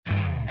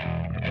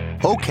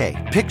Okay,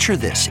 picture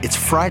this. It's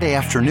Friday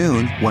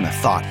afternoon when a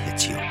thought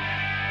hits you.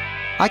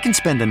 I can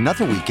spend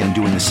another weekend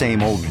doing the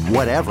same old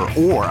whatever,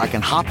 or I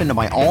can hop into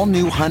my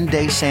all-new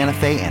Hyundai Santa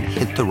Fe and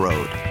hit the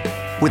road.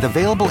 With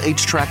available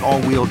H-Track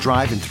all-wheel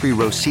drive and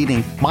 3-row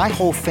seating, my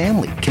whole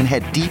family can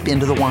head deep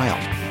into the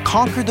wild.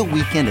 Conquer the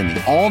weekend in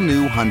the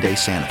all-new Hyundai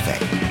Santa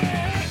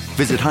Fe.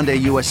 Visit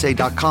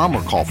HyundaiUSA.com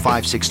or call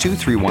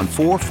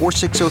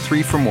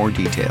 562-314-4603 for more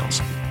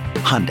details.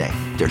 Hyundai,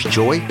 there's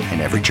joy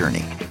in every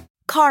journey.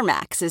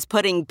 CarMax is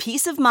putting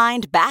peace of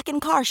mind back in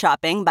car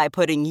shopping by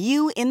putting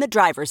you in the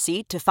driver's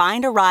seat to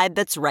find a ride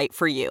that's right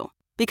for you.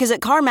 Because at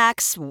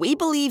CarMax, we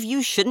believe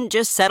you shouldn't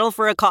just settle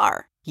for a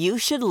car. You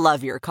should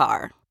love your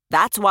car.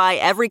 That's why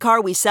every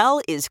car we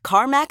sell is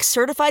CarMax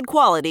certified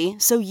quality,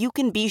 so you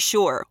can be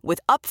sure with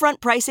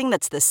upfront pricing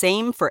that's the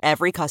same for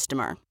every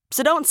customer.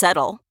 So don't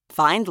settle.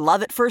 Find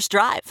love at first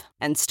drive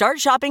and start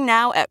shopping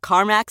now at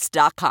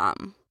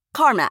CarMax.com.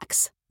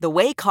 CarMax, the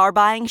way car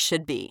buying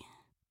should be.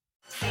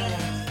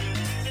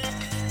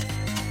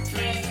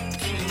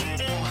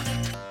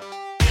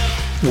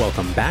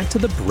 Welcome back to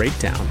The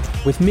Breakdown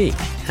with me,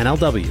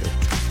 NLW.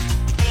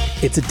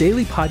 It's a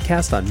daily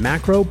podcast on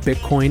macro,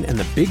 Bitcoin, and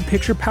the big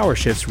picture power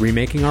shifts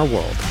remaking our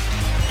world.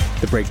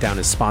 The Breakdown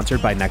is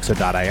sponsored by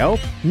Nexo.io,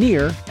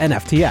 Near, and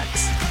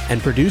FTX, and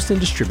produced and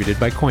distributed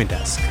by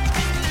CoinDesk.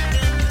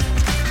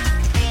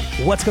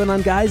 What's going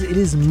on, guys? It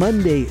is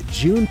Monday,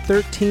 June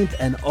 13th,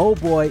 and oh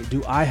boy,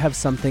 do I have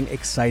something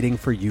exciting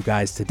for you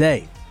guys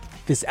today.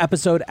 This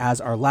episode, as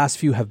our last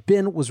few have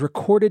been, was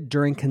recorded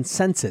during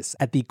Consensus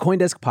at the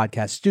CoinDesk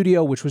podcast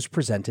studio, which was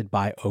presented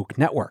by Oak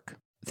Network.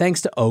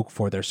 Thanks to Oak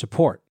for their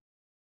support.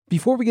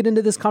 Before we get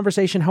into this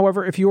conversation,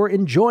 however, if you are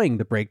enjoying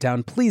The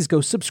Breakdown, please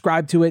go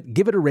subscribe to it,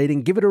 give it a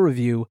rating, give it a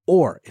review,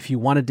 or if you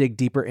want to dig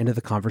deeper into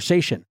the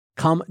conversation,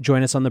 come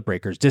join us on the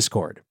Breakers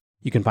Discord.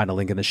 You can find a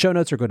link in the show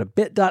notes or go to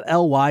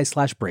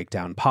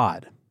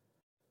bit.ly/breakdownpod.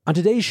 On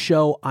today's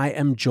show, I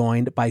am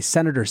joined by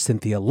Senator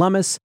Cynthia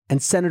Lummis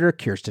and Senator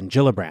Kirsten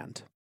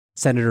Gillibrand.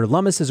 Senator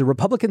Lummis is a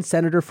Republican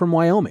senator from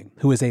Wyoming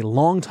who is a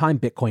longtime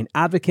Bitcoin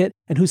advocate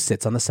and who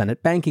sits on the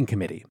Senate Banking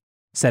Committee.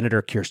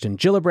 Senator Kirsten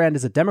Gillibrand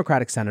is a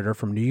Democratic senator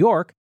from New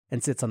York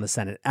and sits on the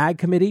Senate Ag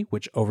Committee,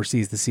 which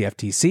oversees the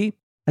CFTC,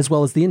 as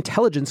well as the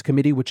Intelligence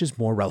Committee, which is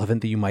more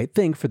relevant than you might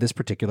think for this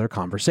particular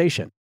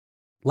conversation.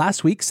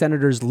 Last week,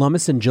 Senators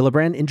Lummis and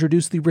Gillibrand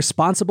introduced the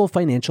Responsible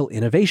Financial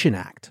Innovation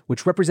Act,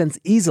 which represents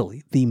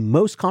easily the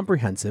most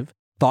comprehensive,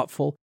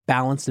 thoughtful,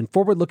 balanced, and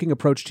forward-looking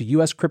approach to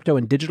U.S. crypto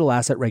and digital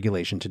asset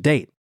regulation to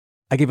date.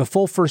 I gave a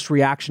full first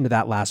reaction to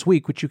that last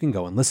week, which you can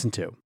go and listen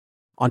to.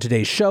 On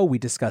today's show, we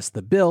discussed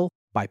the bill,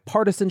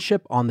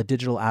 bipartisanship on the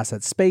digital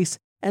asset space,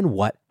 and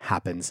what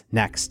happens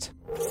next.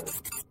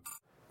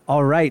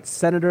 All right,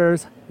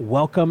 Senators,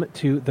 welcome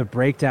to The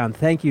Breakdown.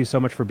 Thank you so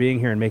much for being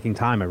here and making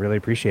time. I really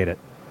appreciate it.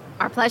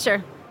 Our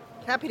pleasure.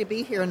 Happy to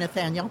be here,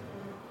 Nathaniel.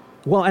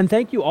 Well, and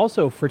thank you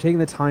also for taking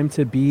the time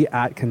to be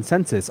at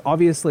Consensus.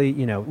 Obviously,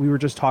 we were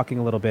just talking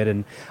a little bit,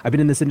 and I've been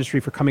in this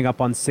industry for coming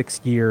up on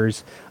 6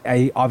 years.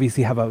 I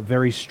obviously have a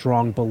very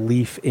strong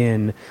belief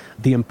in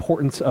the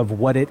importance of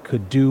what it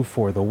could do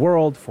for the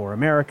world, for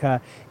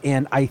America.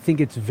 And I think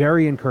it's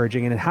very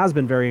encouraging, and it has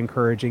been very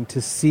encouraging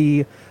to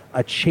see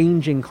a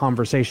changing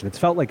conversation. It's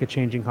felt like a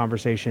changing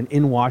conversation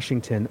in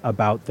Washington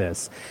about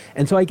this.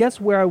 And so I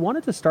guess where I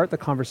wanted to start the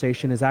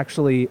conversation is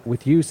actually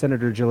with you,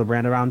 Senator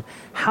Gillibrand, around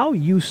how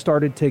you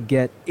started to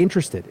get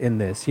interested in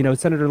this.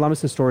 Senator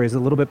Lummis' story is a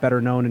little bit better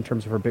known in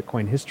terms of her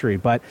Bitcoin history,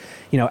 but,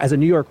 as a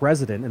New York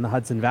resident in the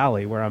Hudson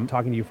Valley, where I'm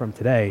talking to you from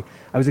today,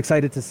 I was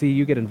excited to see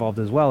you get involved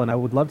as well, and I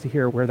would love to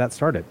hear where that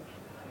started.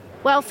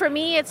 Well, for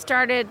me, it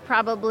started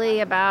probably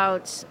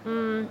about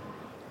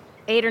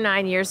 8 or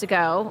 9 years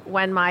ago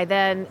when my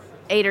then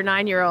 8 or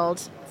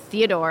 9-year-old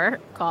Theodore,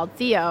 called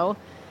Theo,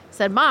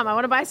 said, "Mom, I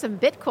want to buy some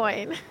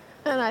Bitcoin."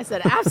 And I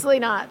said, "Absolutely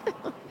not."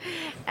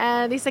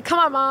 And he said, "Come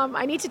on, Mom,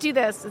 I need to do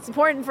this. It's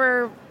important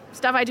for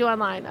stuff I do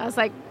online." I was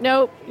like,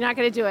 "Nope, you're not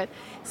going to do it."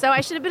 So I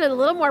should have been a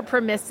little more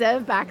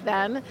permissive back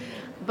then.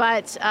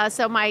 But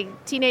so my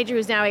teenager,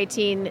 who's now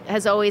 18,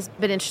 has always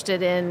been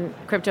interested in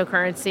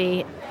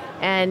cryptocurrency,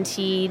 and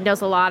he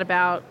knows a lot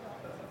about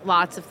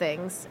lots of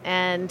things.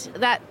 And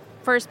that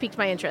first piqued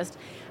my interest.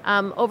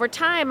 Over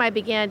time, I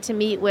began to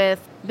meet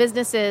with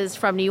businesses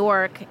from New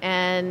York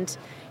and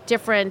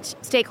different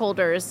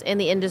stakeholders in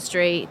the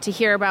industry to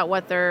hear about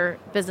what their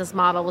business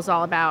model was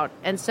all about.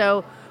 And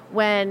so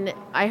when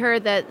I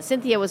heard that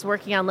Cynthia was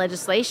working on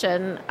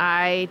legislation,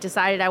 I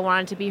decided I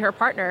wanted to be her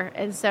partner.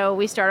 And so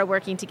we started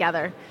working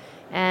together.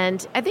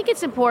 And I think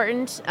it's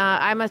important.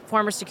 I'm a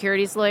former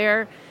securities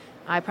lawyer.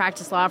 I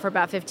practiced law for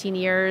about 15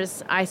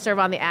 years. I serve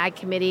on the Ag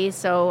Committee,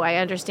 so I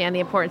understand the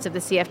importance of the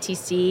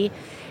CFTC.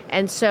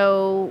 And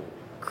so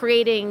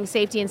creating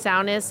safety and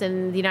soundness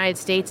in the United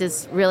States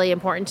is really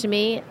important to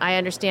me. I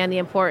understand the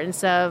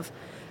importance of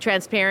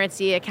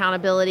transparency,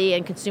 accountability,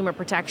 and consumer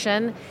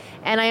protection.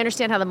 And I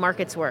understand how the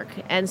markets work.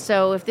 And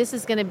so if this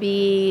is going to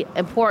be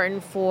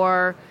important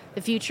for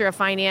the future of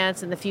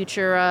finance and the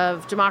future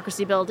of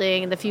democracy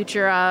building and the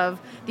future of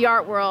the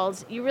art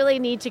world, you really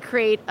need to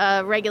create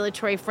a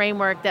regulatory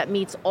framework that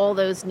meets all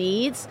those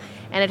needs.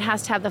 And it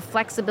has to have the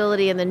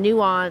flexibility and the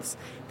nuance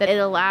that it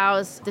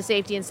allows the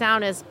safety and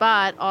soundness,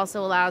 but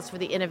also allows for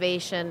the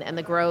innovation and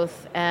the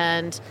growth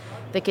and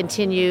the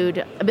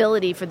continued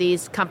ability for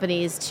these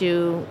companies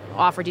to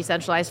offer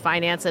decentralized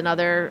finance and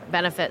other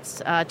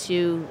benefits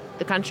to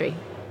the country.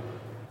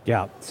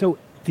 Yeah. So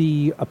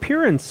the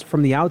appearance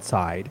from the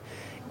outside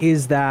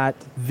is that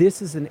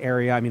this is an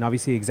area, I mean,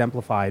 obviously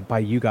exemplified by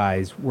you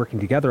guys working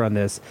together on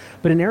this,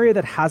 but an area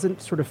that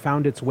hasn't sort of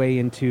found its way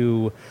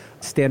into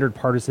standard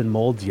partisan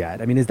molds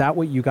yet. I mean, is that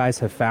what you guys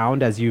have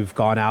found as you've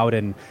gone out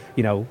and,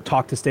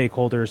 talked to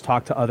stakeholders,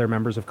 talked to other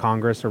members of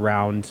Congress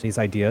around these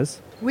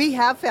ideas? We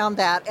have found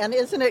that, and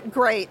isn't it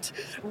great?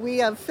 We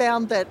have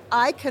found that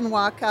I can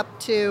walk up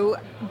to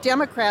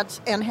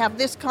Democrats and have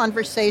this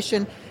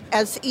conversation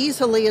as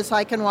easily as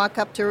I can walk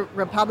up to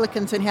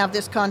Republicans and have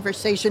this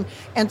conversation,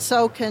 and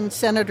so can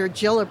Senator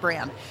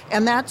Gillibrand.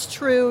 And that's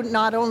true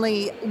not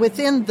only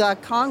within the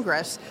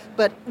Congress,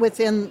 but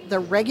within the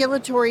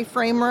regulatory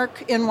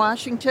framework in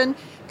Washington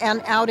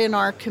and out in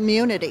our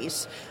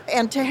communities.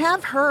 And to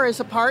have her as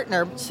a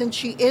partner, since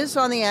she is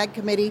on the Ag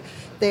Committee,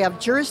 they have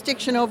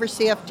jurisdiction over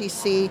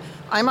CFTC,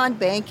 I'm on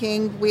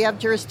banking, we have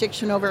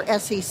jurisdiction over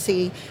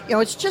SEC.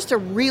 It's just a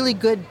really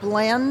good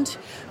blend,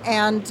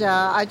 and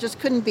I just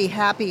couldn't be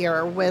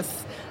happier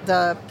with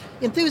the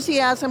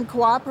enthusiasm,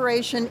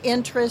 cooperation,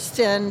 interest,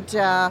 and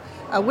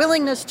a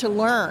willingness to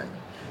learn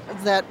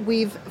that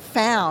we've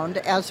found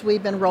as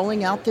we've been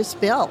rolling out this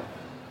bill.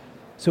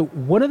 So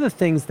one of the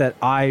things that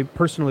I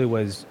personally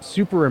was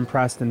super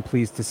impressed and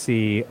pleased to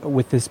see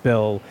with this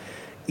bill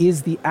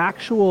is the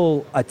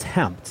actual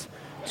attempt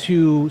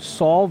to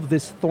solve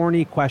this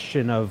thorny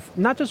question of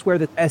not just where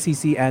the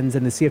SEC ends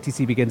and the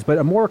CFTC begins, but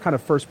a more kind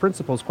of first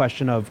principles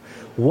question of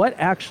what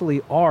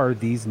actually are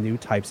these new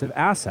types of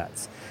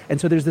assets.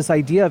 And so there's this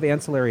idea of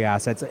ancillary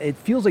assets. It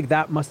feels like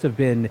that must have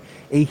been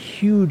a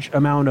huge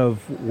amount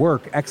of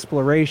work,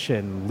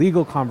 exploration,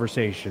 legal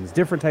conversations,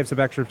 different types of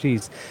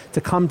expertise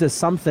to come to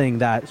something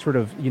that sort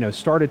of,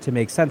 started to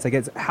make sense. I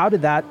guess, how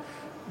did that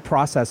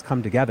process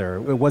come together?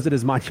 Was it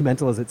as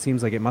monumental as it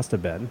seems like it must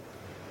have been?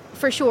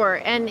 For sure.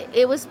 And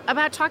it was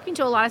about talking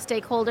to a lot of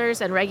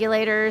stakeholders and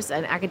regulators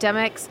and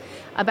academics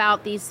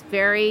about these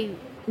very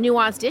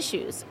nuanced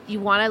issues. You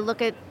want to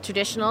look at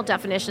traditional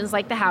definitions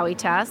like the Howey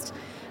test.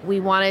 We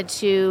wanted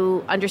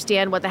to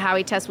understand what the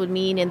Howey test would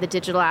mean in the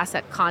digital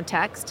asset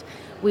context.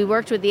 We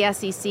worked with the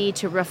SEC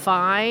to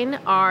refine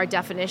our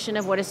definition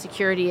of what a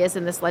security is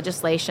in this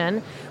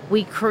legislation.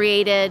 We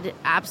created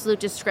absolute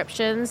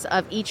descriptions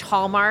of each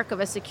hallmark of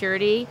a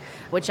security,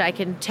 which I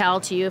can tell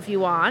to you if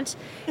you want.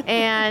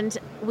 And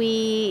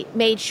we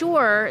made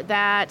sure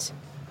that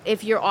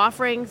if you're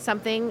offering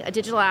something, a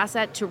digital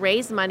asset, to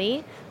raise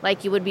money,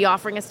 like you would be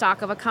offering a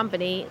stock of a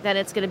company, then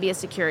it's going to be a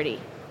security.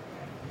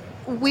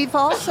 We've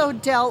also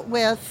dealt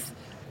with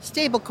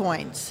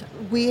stablecoins.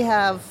 We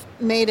have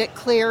made it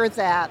clear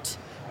that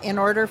in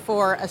order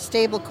for a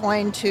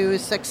stablecoin to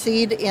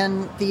succeed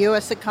in the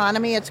U.S.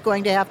 economy, it's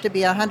going to have to be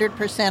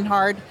 100%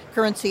 hard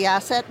currency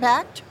asset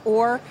backed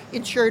or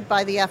insured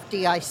by the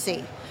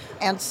FDIC.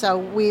 And so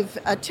we've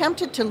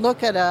attempted to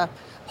look at a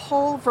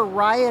whole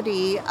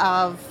variety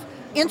of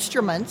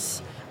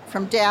instruments,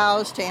 from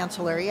DAOs to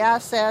ancillary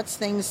assets,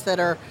 things that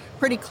are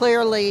pretty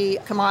clearly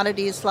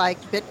commodities like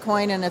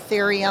Bitcoin and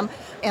Ethereum,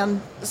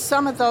 and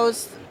some of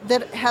those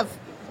that have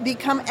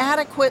become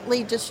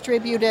adequately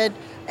distributed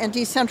and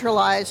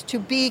decentralized to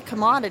be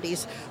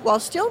commodities, while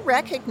still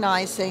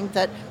recognizing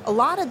that a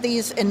lot of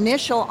these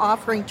initial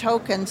offering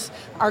tokens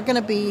are going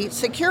to be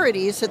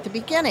securities at the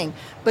beginning,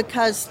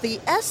 because the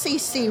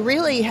SEC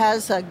really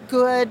has a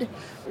good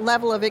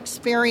level of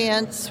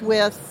experience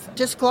with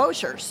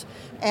disclosures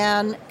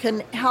and can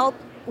help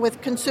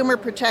with consumer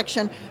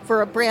protection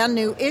for a brand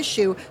new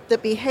issue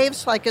that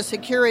behaves like a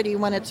security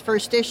when it's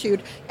first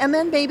issued, and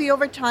then maybe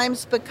over time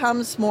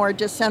becomes more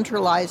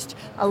decentralized,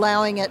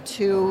 allowing it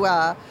to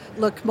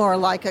look more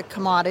like a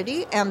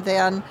commodity and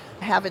then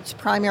have its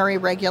primary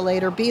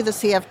regulator be the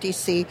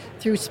CFTC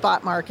through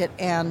spot market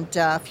and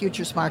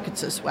futures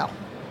markets as well.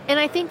 And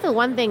I think the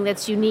one thing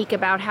that's unique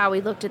about how we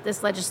looked at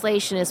this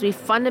legislation is we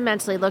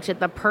fundamentally looked at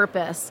the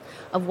purpose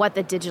of what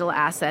the digital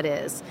asset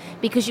is.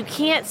 Because you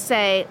can't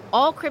say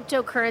all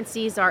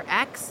cryptocurrencies are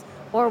X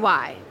or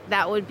Y.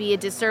 That would be a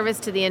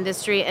disservice to the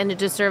industry and a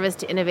disservice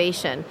to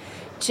innovation.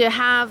 To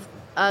have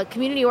a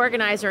community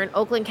organizer in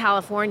Oakland,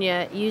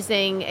 California,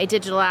 using a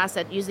digital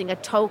asset, using a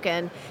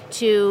token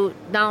to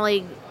not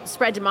only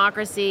spread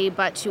democracy,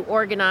 but to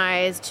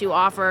organize, to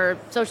offer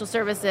social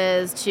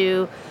services,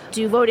 to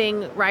do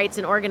voting rights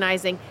and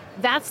organizing,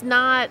 that's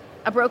not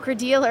a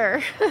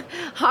broker-dealer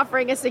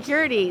offering a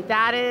security.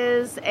 That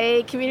is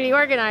a community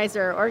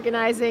organizer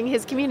organizing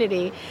his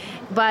community.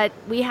 But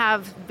we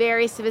have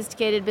very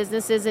sophisticated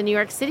businesses in New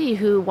York City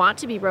who want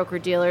to be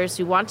broker-dealers,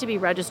 who want to be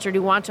registered,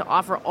 who want to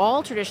offer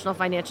all traditional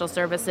financial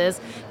services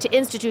to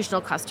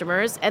institutional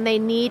customers, and they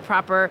need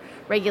proper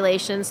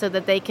regulations so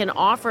that they can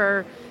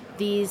offer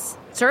these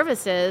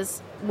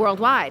services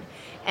worldwide.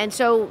 And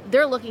so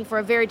they're looking for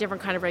a very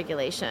different kind of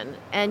regulation.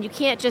 And you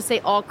can't just say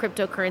all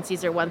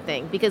cryptocurrencies are one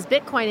thing, because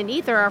Bitcoin and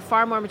Ether are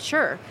far more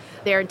mature.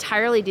 They're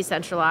entirely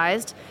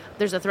decentralized.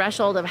 There's a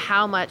threshold of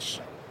how much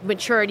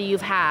maturity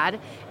you've had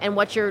and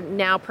what your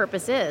now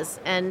purpose is.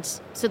 And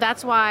so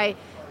that's why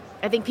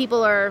I think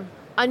people are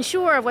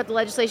unsure of what the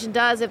legislation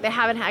does if they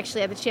haven't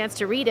actually had the chance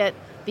to read it,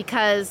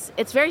 because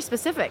it's very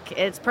specific.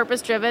 It's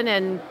purpose-driven,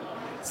 and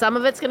some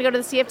of it's going to go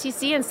to the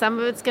CFTC, and some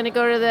of it's going to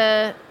go to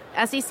the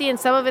SEC, and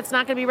some of it's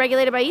not going to be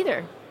regulated by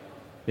either.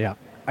 Yeah.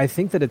 I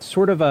think that it's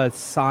sort of a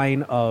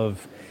sign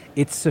of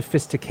its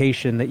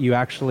sophistication that you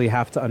actually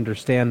have to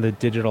understand the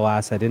digital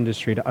asset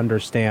industry to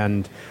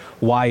understand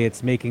why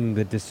it's making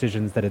the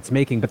decisions that it's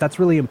making. But that's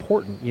really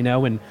important,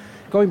 and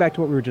going back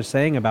to what we were just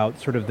saying about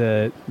sort of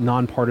the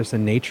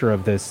nonpartisan nature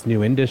of this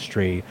new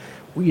industry,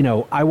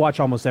 I watch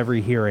almost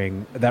every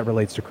hearing that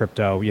relates to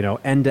crypto,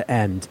 end to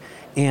end.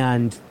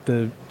 And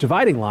the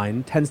dividing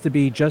line tends to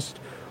be just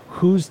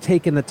who's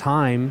taken the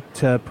time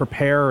to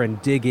prepare and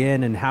dig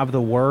in and have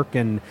the work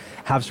and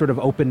have sort of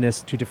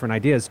openness to different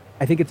ideas.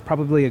 I think it's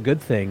probably a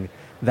good thing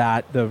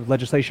that the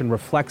legislation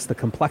reflects the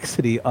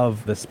complexity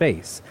of the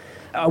space.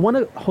 I want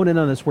to hone in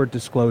on this word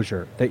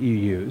disclosure that you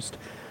used.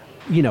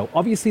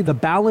 Obviously the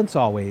balance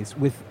always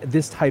with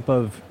this type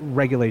of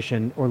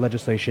regulation or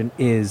legislation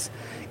is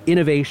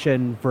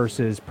innovation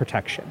versus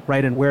protection,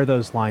 right? And where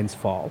those lines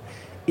fall.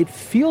 It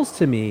feels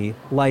to me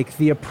like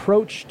the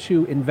approach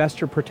to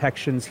investor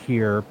protections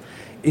here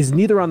is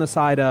neither on the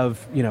side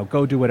of,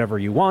 go do whatever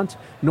you want,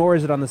 nor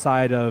is it on the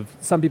side of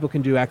some people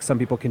can do X, some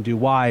people can do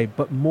Y,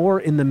 but more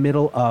in the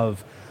middle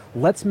of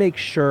let's make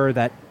sure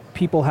that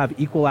people have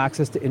equal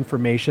access to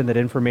information, that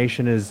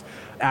information is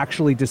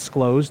actually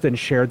disclosed and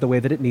shared the way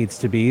that it needs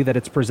to be, that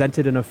it's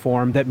presented in a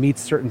form that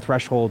meets certain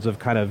thresholds of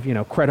kind of,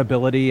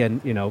 credibility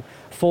and,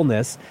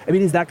 fullness. I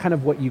mean, is that kind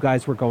of what you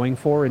guys were going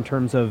for in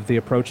terms of the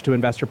approach to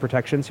investor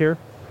protections here?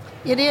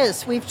 It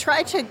is. We've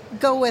tried to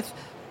go with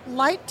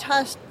light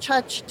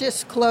touch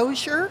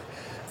disclosure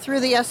through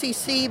the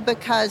SEC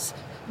because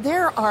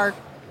there are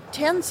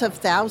tens of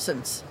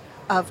thousands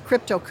of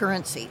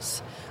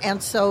cryptocurrencies.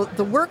 And so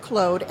the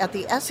workload at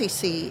the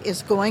SEC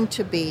is going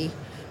to be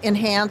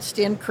enhanced,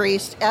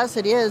 increased, as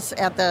it is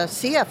at the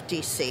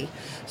CFTC.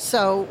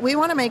 So we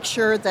want to make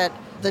sure that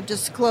the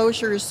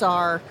disclosures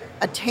are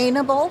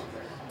attainable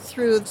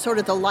through sort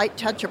of the light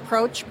touch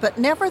approach, but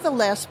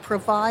nevertheless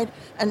provide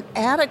an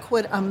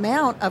adequate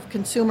amount of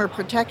consumer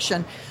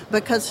protection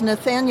because,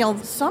 Nathaniel,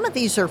 some of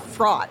these are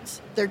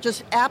frauds. They're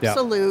just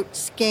absolute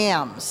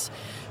scams.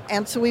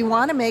 And so we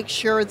want to make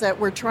sure that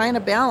we're trying to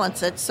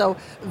balance it. So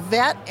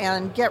vet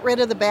and get rid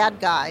of the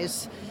bad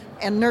guys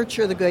and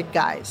nurture the good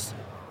guys.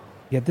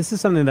 Yeah, this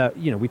is something that,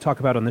 we talk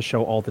about on this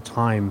show all the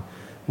time.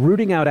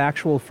 Rooting out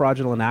actual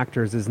fraudulent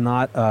actors is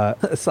not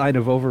a sign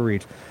of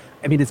overreach.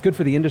 I mean, it's good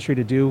for the industry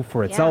to do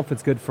for itself. Yeah.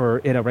 It's good for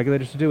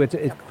regulators to do.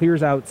 It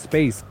clears out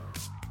space.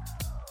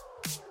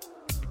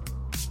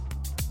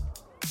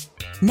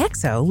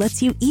 Nexo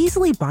lets you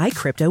easily buy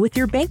crypto with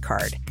your bank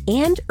card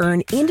and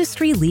earn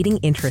industry-leading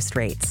interest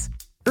rates.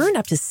 Earn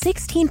up to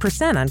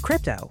 16% on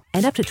crypto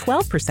and up to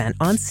 12%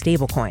 on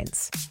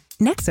stablecoins.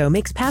 Nexo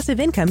makes passive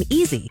income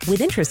easy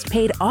with interest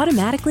paid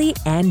automatically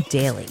and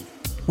daily.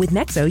 With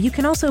Nexo, you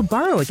can also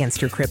borrow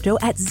against your crypto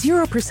at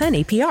 0%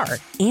 APR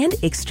and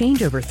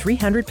exchange over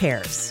 300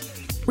 pairs.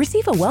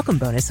 Receive a welcome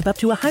bonus of up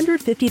to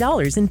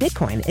 $150 in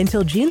Bitcoin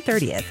until June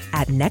 30th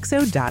at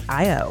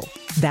nexo.io.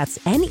 That's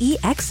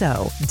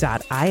nexo.io.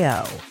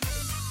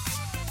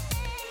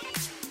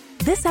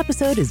 This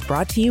episode is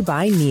brought to you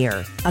by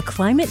Near, a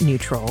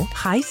climate-neutral,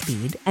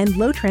 high-speed, and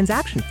low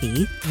transaction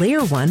fee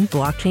Layer 1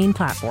 blockchain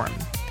platform.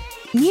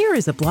 Near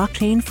is a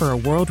blockchain for a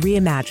world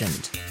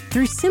reimagined.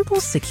 Through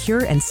simple,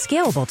 secure, and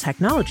scalable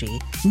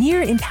technology,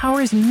 Near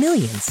empowers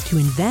millions to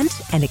invent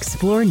and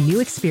explore new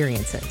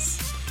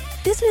experiences.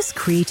 Business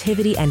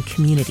creativity and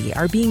community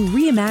are being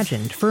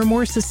reimagined for a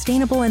more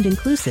sustainable and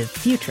inclusive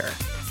future.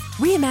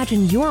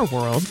 Reimagine your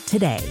world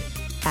today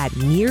at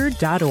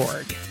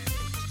near.org.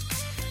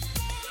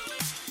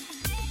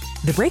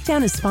 The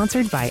Breakdown is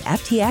sponsored by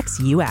FTX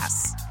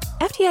US.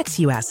 FTX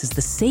US is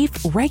the safe,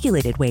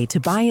 regulated way to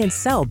buy and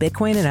sell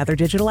Bitcoin and other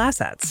digital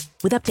assets,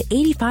 with up to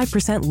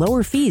 85%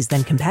 lower fees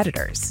than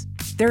competitors.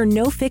 There are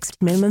no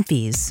fixed minimum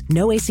fees,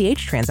 no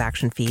ACH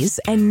transaction fees,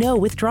 and no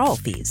withdrawal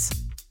fees.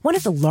 One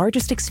of the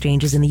largest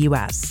exchanges in the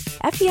US,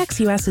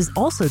 FTX US is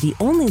also the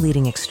only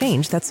leading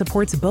exchange that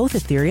supports both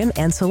Ethereum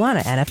and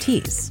Solana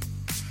NFTs.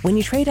 When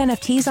you trade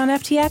NFTs on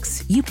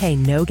FTX, you pay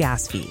no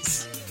gas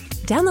fees.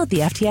 Download the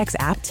FTX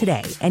app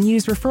today and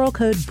use referral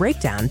code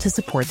BREAKDOWN to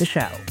support the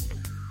show.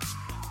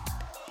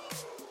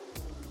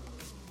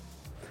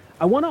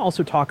 I want to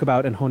also talk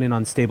about and hone in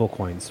on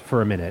stablecoins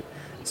for a minute.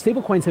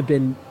 Stablecoins have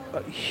been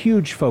a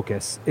huge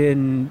focus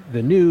in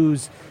the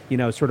news,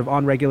 sort of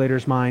on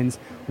regulators' minds.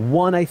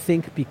 One, I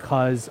think,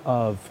 because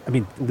of,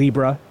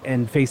 Libra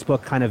and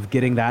Facebook kind of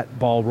getting that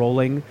ball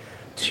rolling.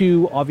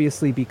 Two,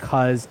 obviously,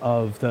 because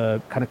of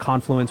the kind of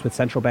confluence with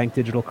central bank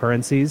digital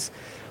currencies.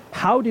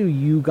 How do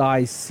you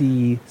guys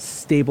see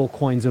stable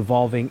coins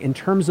evolving in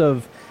terms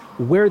of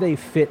where they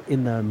fit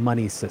in the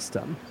money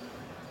system?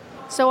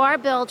 So our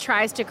bill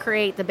tries to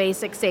create the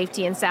basic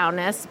safety and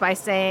soundness by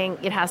saying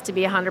it has to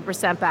be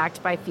 100%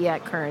 backed by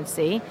fiat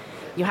currency.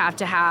 You have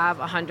to have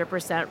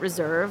 100%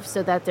 reserve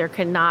so that there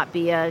cannot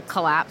be a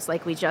collapse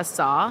like we just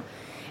saw.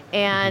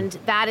 And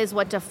that is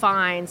what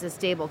defines a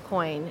stable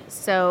coin.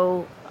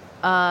 So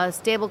a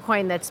stable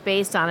coin that's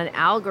based on an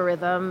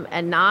algorithm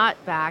and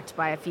not backed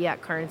by a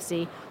fiat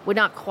currency would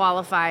not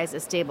qualify as a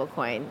stable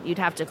coin. You'd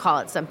have to call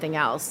it something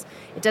else.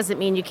 It doesn't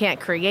mean you can't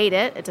create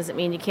it. It doesn't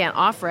mean you can't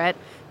offer it,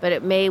 but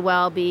it may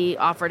well be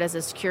offered as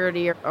a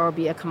security or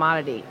be a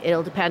commodity.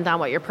 It'll depend on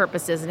what your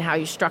purpose is and how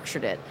you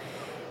structured it.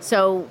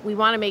 So we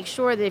want to make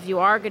sure that if you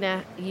are going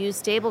to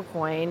use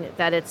stablecoin,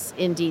 that it's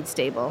indeed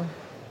stable.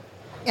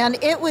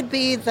 And it would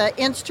be the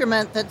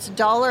instrument that's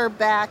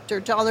dollar-backed or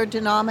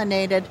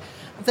dollar-denominated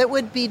that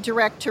would be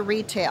direct to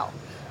retail.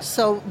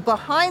 So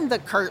behind the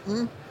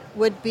curtain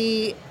would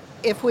be,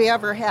 if we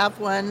ever have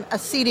one, a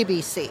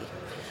CDBC.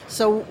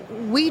 So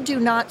we do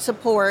not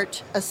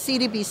support a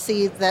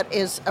CDBC that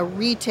is a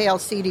retail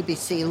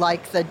CDBC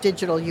like the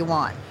digital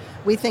yuan.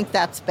 We think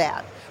that's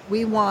bad.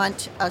 We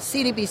want a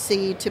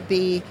CDBC to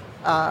be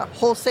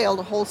wholesale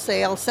to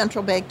wholesale,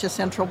 central bank to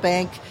central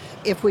bank,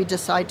 if we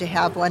decide to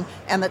have one,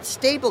 and that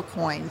stable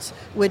coins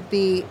would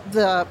be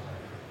the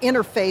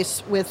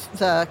interface with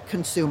the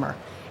consumer.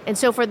 And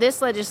so for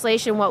this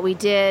legislation, what we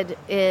did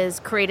is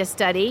create a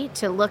study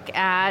to look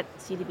at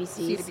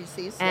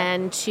CDBCs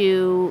and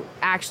to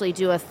actually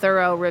do a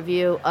thorough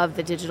review of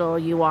the digital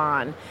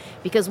yuan.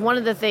 Because one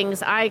of the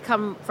things, I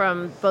come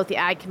from both the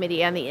Ag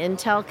Committee and the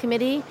Intel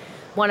Committee.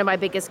 One of my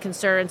biggest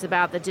concerns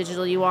about the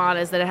digital yuan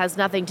is that it has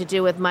nothing to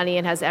do with money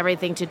and has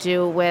everything to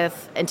do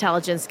with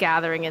intelligence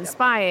gathering and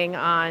spying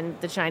on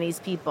the Chinese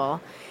people.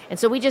 And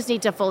so we just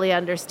need to fully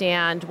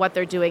understand what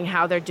they're doing,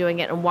 how they're doing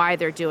it, and why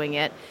they're doing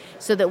it,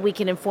 so that we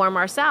can inform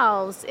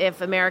ourselves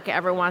if America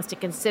ever wants to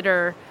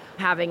consider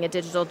having a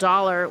digital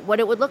dollar, what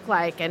it would look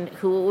like and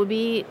who it would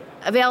be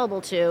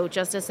available to,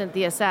 just as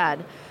Cynthia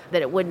said,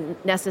 that it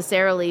wouldn't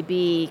necessarily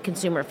be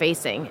consumer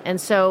facing. And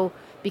so,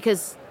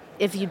 because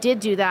if you did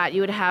do that,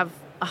 you would have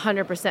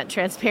 100%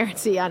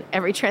 transparency on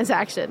every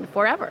transaction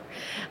forever,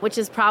 which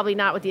is probably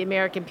not what the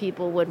American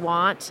people would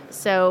want.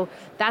 So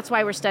that's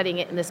why we're studying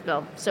it in this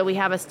bill. So we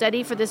have a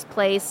study for this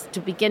place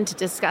to begin to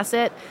discuss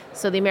it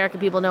so the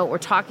American people know what we're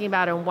talking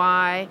about and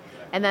why.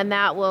 And then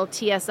that will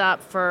tee us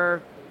up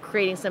for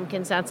creating some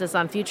consensus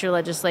on future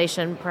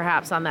legislation,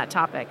 perhaps on that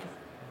topic.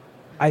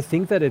 I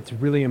think that it's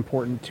really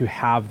important to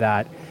have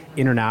that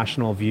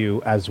international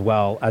view as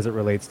well as it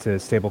relates to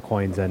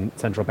stablecoins and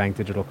central bank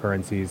digital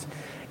currencies.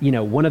 You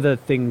know, one of the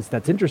things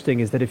that's interesting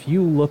is that if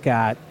you look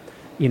at,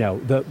 you know,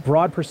 the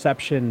broad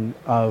perception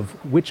of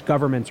which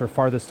governments are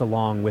farthest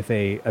along with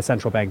a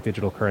central bank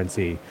digital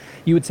currency,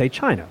 you would say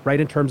China, right?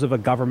 In terms of a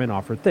government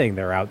offered thing,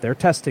 they're out there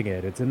testing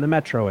it, it's in the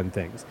metro and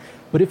things.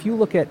 But if you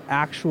look at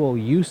actual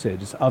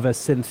usage of a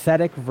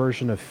synthetic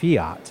version of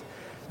fiat,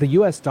 the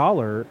US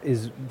dollar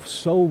is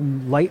so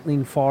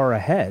lightning far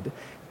ahead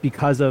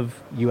because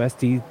of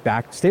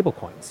USD-backed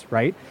stablecoins,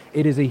 right?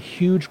 It is a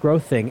huge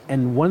growth thing.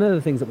 And one of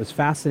the things that was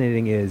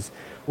fascinating is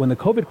when the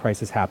COVID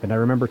crisis happened, I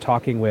remember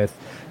talking with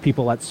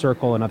people at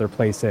Circle and other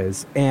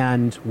places,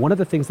 and one of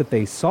the things that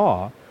they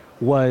saw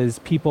was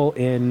people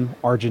in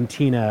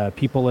Argentina,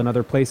 people in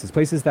other places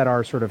that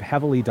are sort of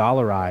heavily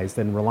dollarized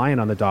and reliant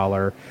on the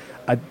dollar,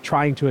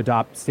 trying to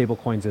adopt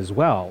stablecoins as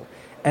well.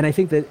 And I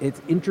think that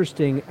it's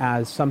interesting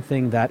as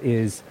something that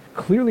is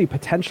clearly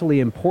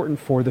potentially important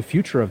for the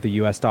future of the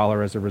US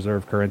dollar as a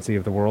reserve currency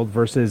of the world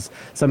versus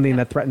something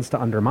that threatens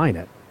to undermine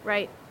it.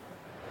 Right.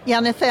 Yeah,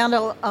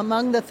 Nathaniel,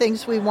 among the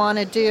things we want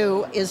to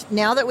do is,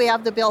 now that we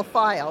have the bill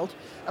filed,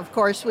 of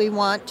course, we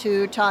want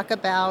to talk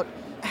about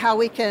how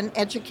we can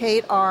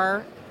educate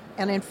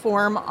and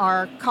inform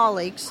our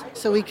colleagues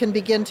so we can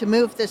begin to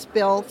move this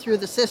bill through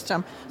the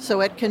system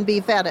so it can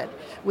be vetted.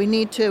 We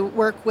need to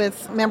work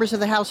with members of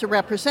the House of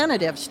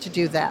Representatives to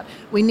do that.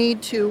 We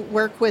need to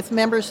work with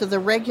members of the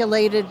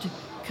regulated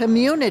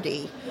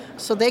community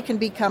so they can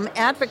become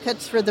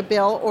advocates for the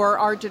bill, or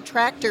our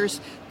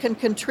detractors can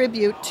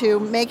contribute to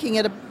making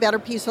it a better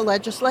piece of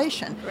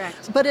legislation.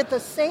 Correct. But at the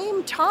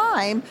same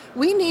time,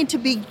 we need to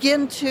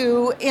begin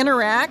to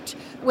interact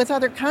with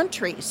other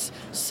countries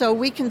so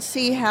we can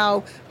see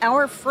how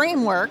our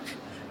framework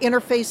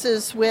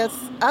interfaces with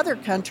other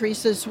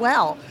countries as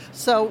well.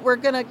 So we're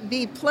going to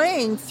be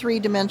playing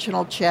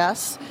three-dimensional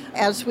chess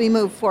as we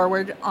move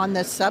forward on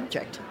this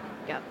subject.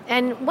 Yeah.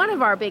 And one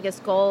of our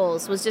biggest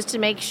goals was just to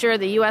make sure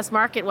the U.S.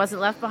 market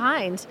wasn't left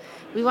behind.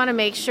 We want to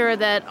make sure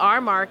that our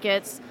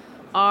markets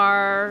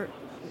are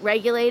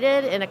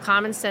regulated in a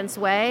common sense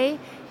way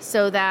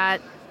so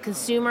that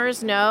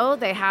consumers know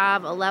they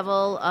have a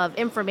level of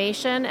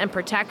information and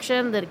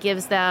protection that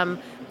gives them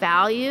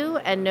value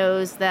and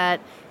knows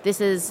that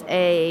this is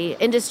an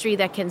industry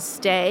that can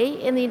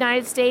stay in the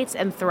United States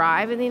and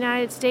thrive in the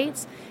United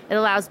States. It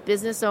allows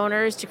business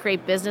owners to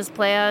create business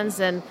plans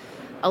and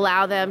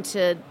allow them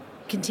to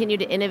continue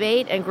to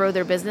innovate and grow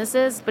their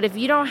businesses. But if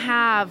you don't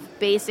have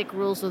basic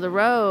rules of the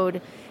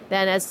road,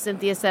 then as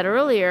Cynthia said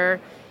earlier,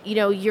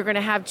 you're going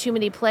to have too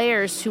many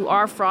players who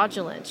are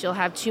fraudulent. You'll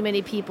have too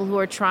many people who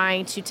are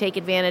trying to take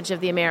advantage of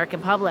the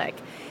American public.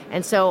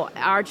 And so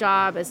our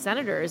job as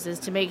senators is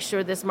to make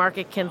sure this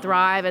market can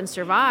thrive and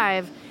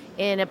survive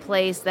in a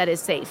place that is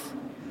safe.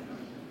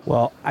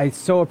 Well, I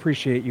so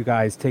appreciate you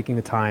guys taking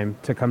the time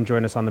to come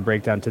join us on The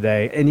Breakdown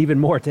today, and even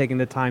more taking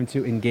the time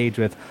to engage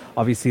with,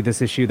 obviously,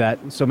 this issue that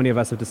so many of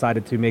us have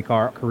decided to make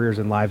our careers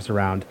and lives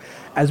around.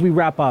 As we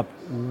wrap up,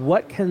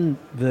 what can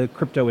the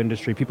crypto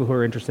industry, people who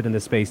are interested in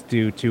this space,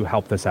 do to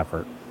help this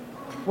effort?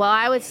 Well,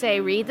 I would say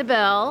read the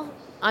bill,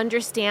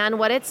 understand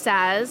what it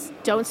says,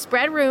 don't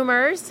spread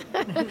rumors,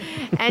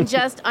 and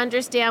just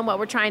understand what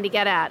we're trying to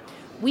get at.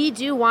 We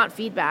do want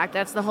feedback.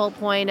 That's the whole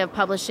point of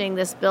publishing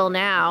this bill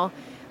now,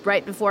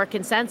 right before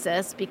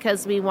consensus,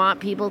 because we want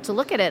people to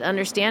look at it,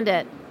 understand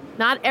it.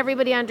 Not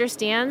everybody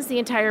understands the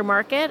entire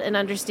market and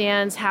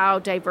understands how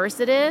diverse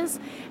it is,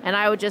 and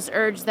I would just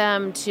urge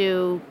them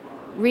to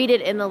read it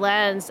in the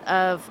lens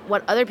of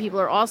what other people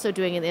are also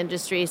doing in the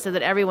industry so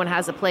that everyone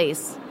has a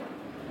place.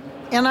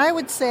 And I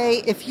would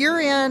say if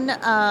you're in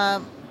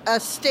a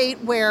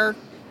state where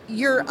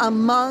you're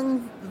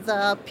among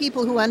the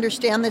people who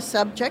understand this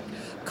subject,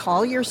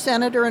 call your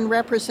senator and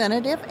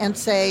representative and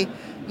say,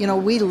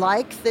 we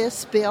like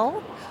this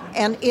bill,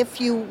 and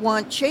if you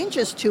want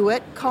changes to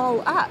it,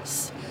 call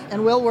us,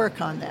 and we'll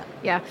work on that.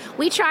 Yeah,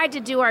 we tried to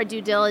do our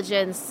due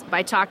diligence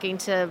by talking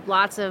to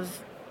lots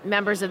of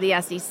members of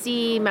the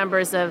SEC,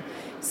 members of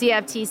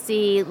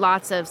CFTC,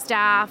 lots of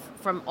staff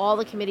from all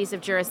the committees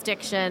of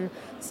jurisdiction,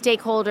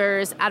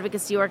 stakeholders,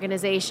 advocacy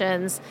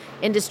organizations,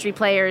 industry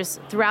players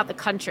throughout the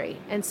country.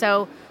 And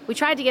so we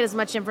tried to get as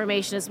much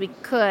information as we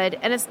could,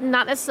 and it's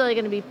not necessarily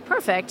going to be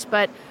perfect,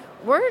 but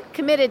we're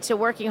committed to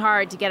working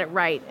hard to get it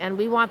right, and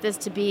we want this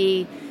to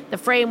be the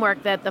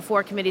framework that the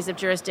 4 committees of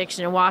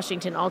jurisdiction in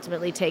Washington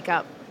ultimately take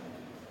up.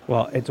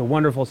 Well, it's a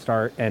wonderful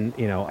start, and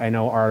I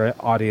know our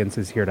audience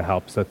is here to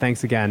help. So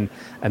thanks again,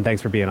 and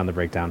thanks for being on The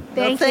Breakdown.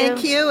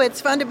 Thank you.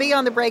 It's fun to be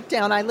on The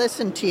Breakdown. I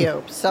listen to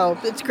you, so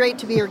it's great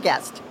to be your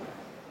guest.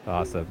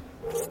 Awesome.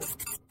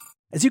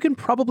 As you can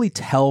probably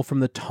tell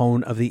from the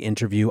tone of the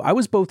interview, I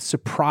was both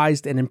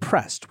surprised and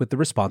impressed with the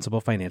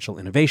Responsible Financial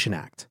Innovation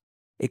Act.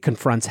 It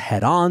confronts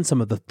head-on some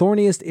of the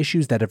thorniest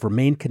issues that have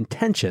remained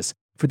contentious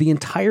for the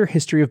entire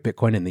history of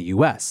Bitcoin in the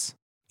US.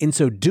 In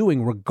so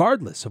doing,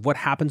 regardless of what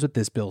happens with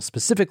this bill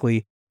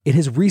specifically, it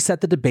has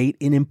reset the debate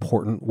in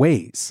important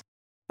ways.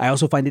 I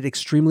also find it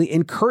extremely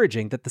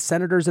encouraging that the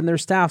senators and their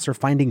staffs are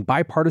finding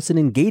bipartisan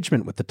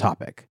engagement with the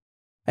topic.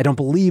 I don't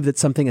believe that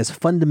something as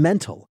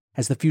fundamental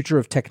as the future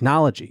of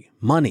technology,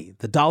 money,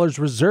 the dollar's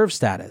reserve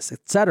status,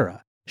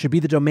 etc., should be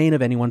the domain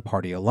of any one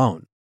party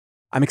alone.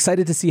 I'm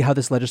excited to see how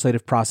this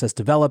legislative process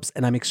develops,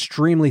 and I'm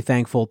extremely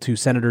thankful to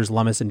Senators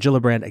Lummis and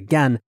Gillibrand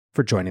again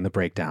for joining The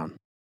Breakdown.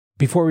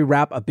 Before we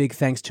wrap, a big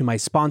thanks to my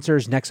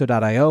sponsors,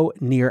 Nexo.io,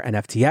 Near, and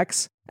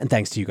FTX, and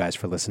thanks to you guys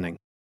for listening.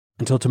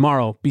 Until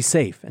tomorrow, be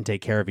safe and take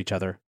care of each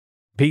other.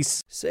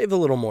 Peace. Save a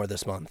little more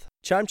this month.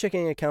 Chime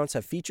checking accounts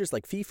have features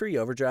like fee-free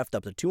overdraft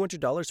up to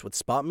 $200 with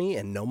SpotMe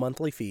and no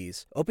monthly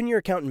fees. Open your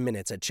account in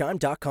minutes at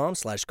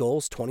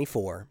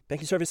chime.com/goals24.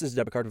 Banking services,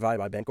 debit card provided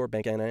by Bancorp,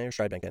 Bank N.A., or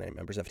Stride Bank N.A.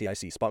 Members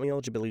FDIC. SpotMe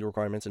eligibility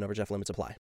requirements and overdraft limits apply.